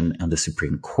position on the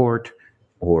Supreme Court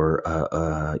or,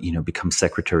 become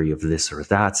secretary of this or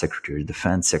that, secretary of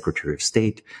defense, secretary of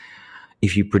state,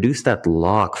 if you produce that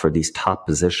lock for these top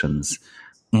positions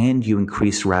and you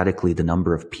increase radically the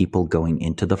number of people going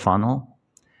into the funnel,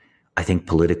 I think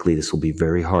politically this will be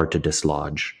very hard to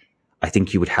dislodge. I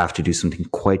think you would have to do something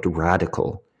quite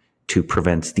radical to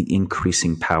prevent the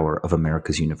increasing power of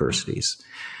America's universities.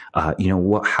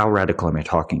 How radical am I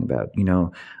talking about?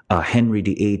 Henry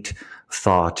VIII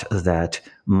thought that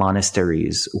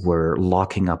monasteries were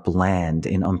locking up land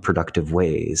in unproductive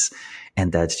ways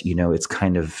and that, it's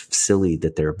kind of silly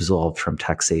that they're absolved from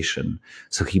taxation.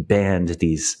 So he banned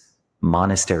these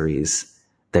monasteries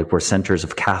that were centers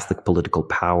of Catholic political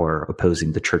power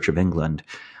opposing the Church of England,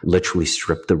 literally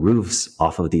stripped the roofs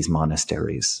off of these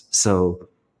monasteries. So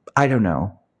I don't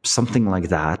know, something like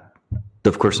that.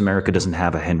 Of course, America doesn't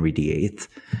have a Henry VIII.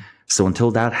 So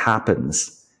until that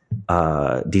happens,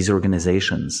 these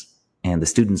organizations and the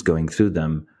students going through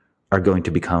them are going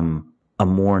to become a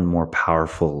more and more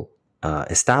powerful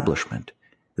establishment.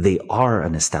 They are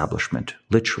an establishment,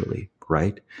 literally,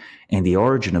 right? And the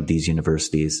origin of these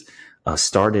universities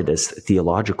started as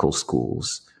theological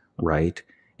schools, right?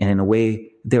 And in a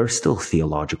way, they're still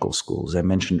theological schools. I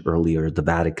mentioned earlier the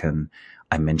Vatican.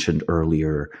 I mentioned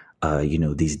earlier,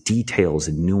 these details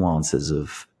and nuances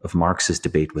of Marxist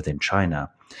debate within China.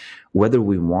 Whether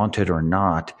we want it or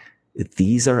not,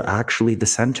 these are actually the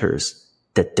centers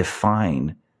that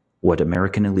define what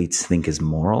American elites think is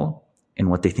moral and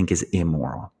what they think is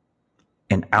immoral.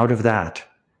 And out of that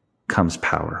comes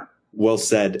power. Well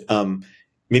said.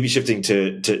 Maybe shifting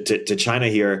to China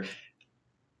here.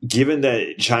 Given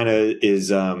that China is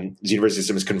the university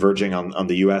system is converging on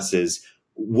the US's,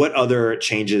 what other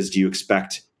changes do you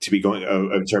expect to be going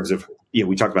in terms of,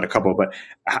 we talked about a couple, but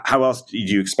how else do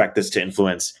you expect this to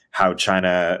influence how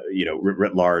China,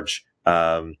 writ large,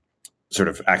 sort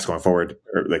of acts going forward?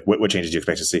 Or like what changes do you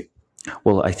expect to see?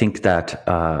 Well, I think that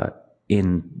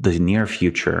in the near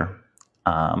future,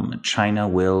 China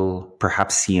will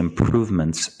perhaps see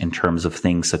improvements in terms of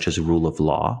things such as rule of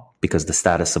law, because the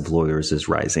status of lawyers is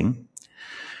rising.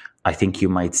 I think you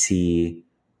might see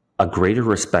a greater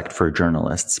respect for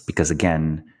journalists, because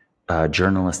again,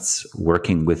 journalists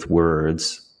working with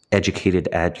words, educated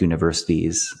at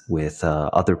universities with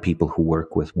other people who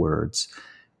work with words,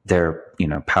 their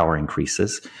power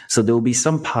increases. So there will be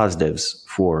some positives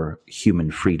for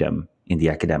human freedom in the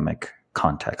academic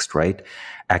context, right?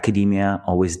 Academia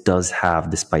always does have,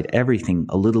 despite everything,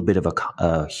 a little bit of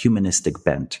a humanistic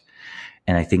bent.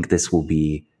 And I think this will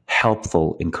be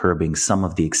helpful in curbing some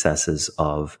of the excesses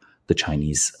of the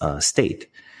Chinese state.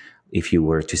 If you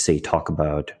were to say, talk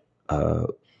about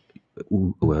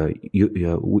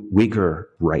Uyghur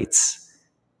rights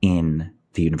in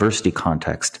the university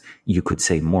context, you could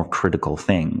say more critical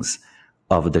things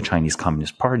of the Chinese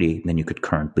Communist Party than you could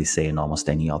currently say in almost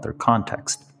any other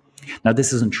context. Now,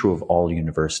 this isn't true of all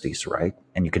universities, right?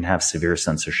 And you can have severe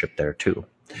censorship there too.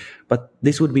 But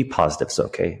these would be positives,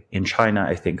 okay? In China,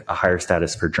 I think a higher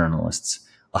status for journalists,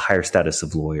 a higher status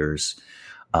of lawyers,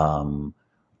 a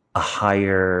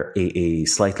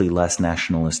slightly less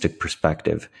nationalistic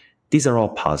perspective. These are all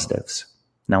positives.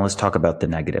 Now let's talk about the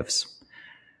negatives.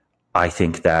 I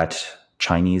think that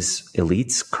Chinese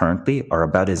elites currently are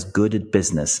about as good at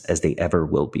business as they ever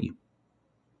will be.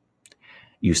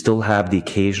 You still have the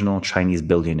occasional Chinese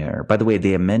billionaire. By the way,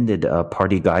 they amended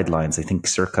party guidelines, I think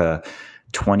circa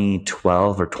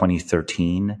 2012 or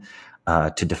 2013,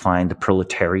 to define the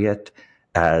proletariat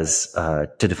to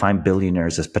define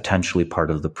billionaires as potentially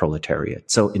part of the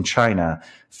proletariat. So in China,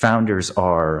 founders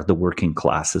are the working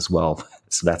class as well.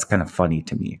 So that's kind of funny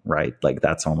to me, right? Like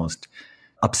that's almost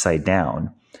upside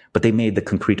down. But they made the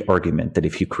concrete argument that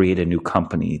if you create a new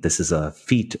company, this is a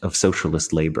feat of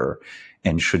socialist labor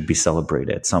and should be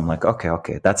celebrated. So I'm like,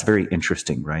 okay, that's very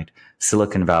interesting, right?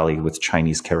 Silicon Valley with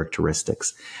Chinese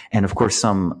characteristics. And of course,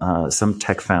 some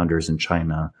tech founders in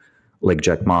China, like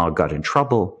Jack Ma, got in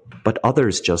trouble, but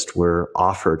others just were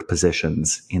offered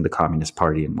positions in the Communist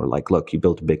Party and were like, look, you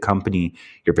built a big company,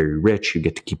 you're very rich, you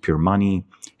get to keep your money,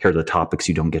 here are the topics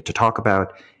you don't get to talk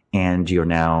about, and you're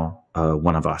now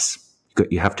one of us.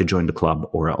 You have to join the club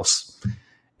or else.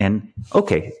 And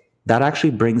okay, that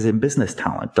actually brings in business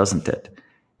talent, doesn't it?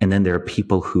 And then there are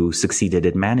people who succeeded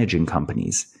at managing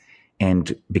companies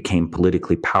and became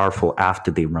politically powerful after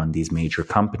they run these major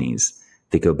companies.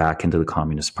 They go back into the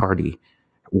Communist Party.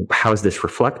 How is this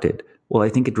reflected? Well, I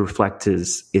think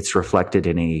it's reflected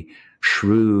in a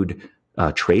shrewd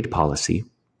trade policy.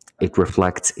 It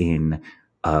reflects in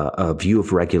a view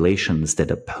of regulations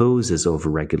that opposes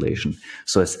overregulation.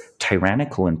 So as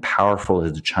tyrannical and powerful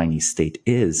as the Chinese state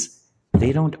is,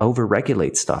 they don't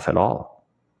overregulate stuff at all.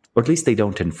 Or at least they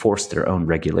don't enforce their own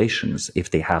regulations if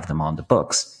they have them on the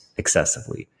books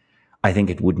excessively. I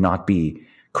think it would not be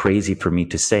crazy for me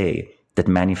to say that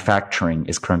manufacturing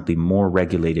is currently more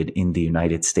regulated in the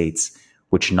United States,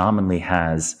 which nominally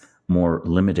has more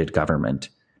limited government,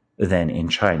 than in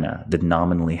China, that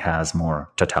nominally has more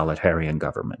totalitarian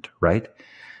government, right?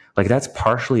 Like that's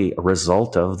partially a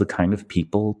result of the kind of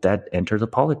people that enter the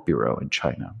Politburo in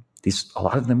China. A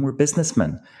lot of them were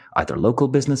businessmen, either local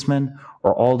businessmen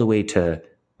or all the way to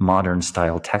modern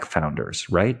style tech founders,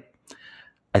 right?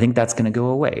 I think that's going to go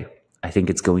away. I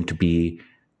think it's going to be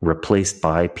replaced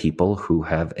by people who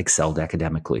have excelled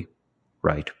academically,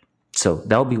 right? So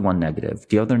that'll be one negative.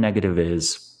 The other negative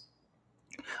is,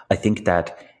 I think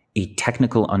that a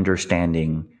technical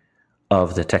understanding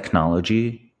of the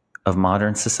technology of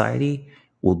modern society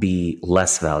will be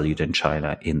less valued in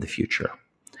China in the future.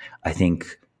 I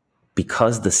think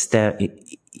because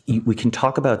we can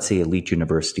talk about, say, elite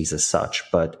universities as such,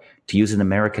 but to use an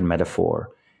American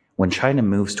metaphor, when China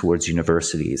moves towards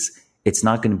universities, it's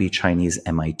not going to be Chinese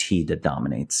MIT that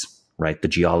dominates, right? The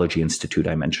Geology Institute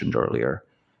I mentioned earlier.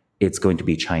 It's going to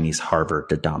be Chinese Harvard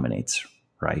that dominates,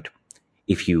 right?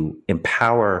 If you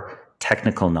empower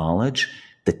technical knowledge,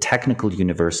 the technical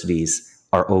universities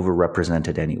are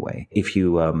overrepresented anyway. If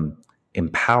you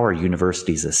empower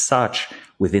universities as such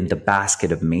within the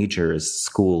basket of majors,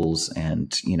 schools,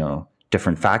 and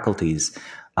different faculties.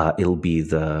 It'll be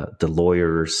the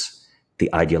lawyers, the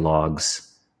ideologues,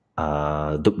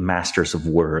 the masters of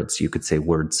words, you could say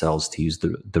word cells to use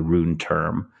the rune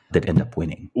term, that end up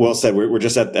winning. Well said. We're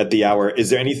just at the hour. Is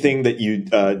there anything that you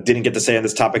didn't get to say on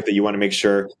this topic that you want to make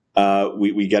sure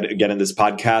we get in this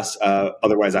podcast?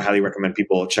 Otherwise, I highly recommend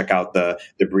people check out the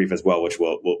brief as well, which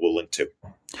we'll link to.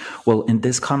 Well, in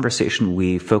this conversation,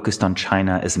 we focused on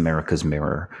China as America's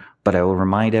mirror, but I will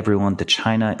remind everyone that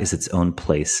China is its own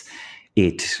place.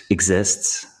 It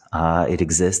exists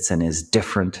and is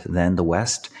different than the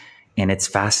West. And it's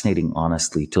fascinating,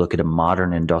 honestly, to look at a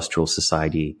modern industrial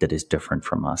society that is different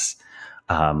from us.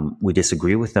 We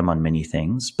disagree with them on many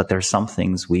things, but there are some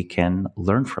things we can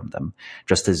learn from them,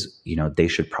 just as, they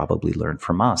should probably learn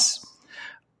from us.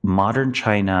 Modern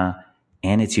China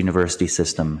and its university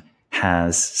system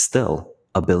has still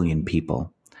 1 billion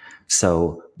people.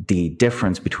 So the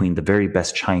difference between the very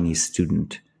best Chinese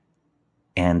student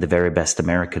and the very best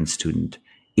American student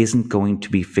isn't going to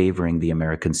be favoring the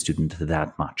American student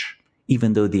that much.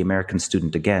 Even though the American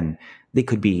student, again, they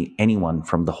could be anyone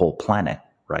from the whole planet,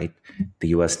 right? The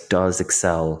US does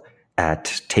excel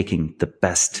at taking the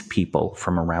best people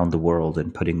from around the world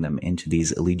and putting them into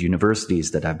these elite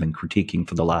universities that I've been critiquing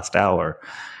for the last hour.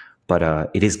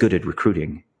 But it is good at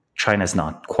recruiting. China's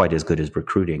not quite as good as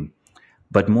recruiting.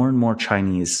 But more and more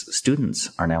Chinese students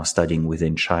are now studying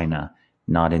within China,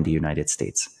 not in the United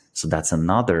States. So that's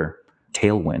another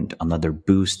tailwind, another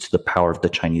boost to the power of the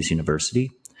Chinese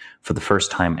university. For the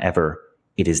first time ever,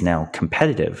 it is now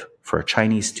competitive for a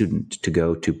Chinese student to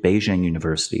go to Beijing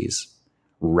universities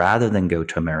rather than go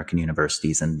to American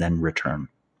universities and then return.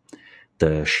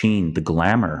 The sheen, the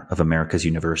glamour of America's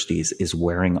universities is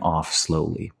wearing off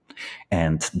slowly,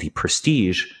 and the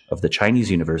prestige of the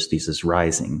Chinese universities is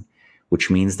rising, which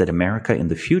means that America in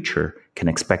the future can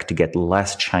expect to get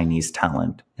less Chinese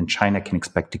talent, and China can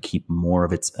expect to keep more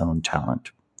of its own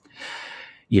talent.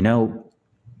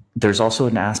 There's also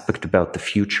an aspect about the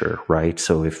future, right?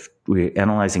 So if we're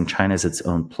analyzing China as its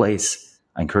own place,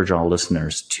 I encourage all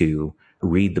listeners to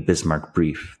read the Bismarck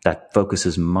Brief that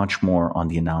focuses much more on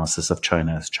the analysis of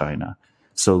China as China.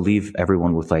 So leave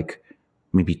everyone with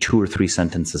maybe 2 or 3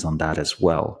 sentences on that as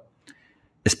well,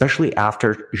 especially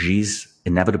after Xi's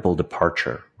inevitable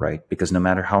departure, right? Because no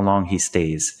matter how long he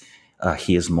stays,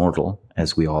 he is mortal,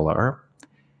 as we all are.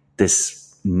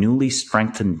 This newly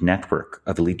strengthened network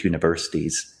of elite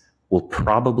universities will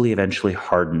probably eventually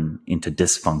harden into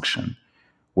dysfunction,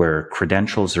 where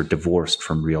credentials are divorced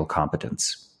from real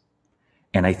competence.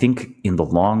 And I think in the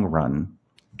long run,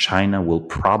 China will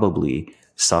probably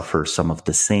suffer some of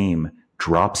the same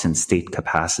drops in state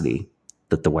capacity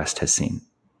that the West has seen.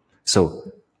 So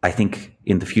I think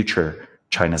in the future,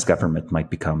 China's government might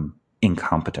become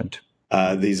incompetent.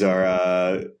 These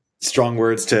are strong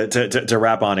words to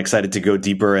wrap on. Excited to go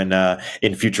deeper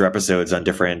in future episodes on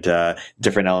different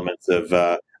elements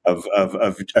of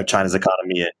China's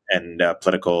economy and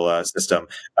political system,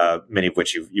 many of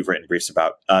which you've written briefs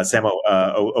about. Samo,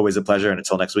 always a pleasure, and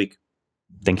until next week.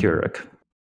 Thank you, Eric.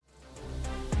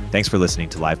 Thanks for listening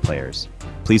to Live Players.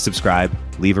 Please subscribe,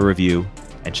 leave a review,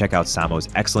 and check out Samo's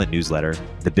excellent newsletter,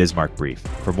 The Bismarck Brief,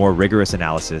 for more rigorous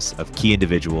analysis of key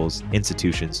individuals,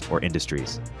 institutions, or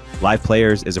industries. Live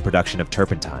Players is a production of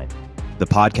Turpentine, the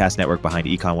podcast network behind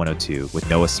Econ 102 with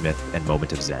Noah Smith and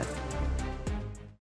Moment of Zen.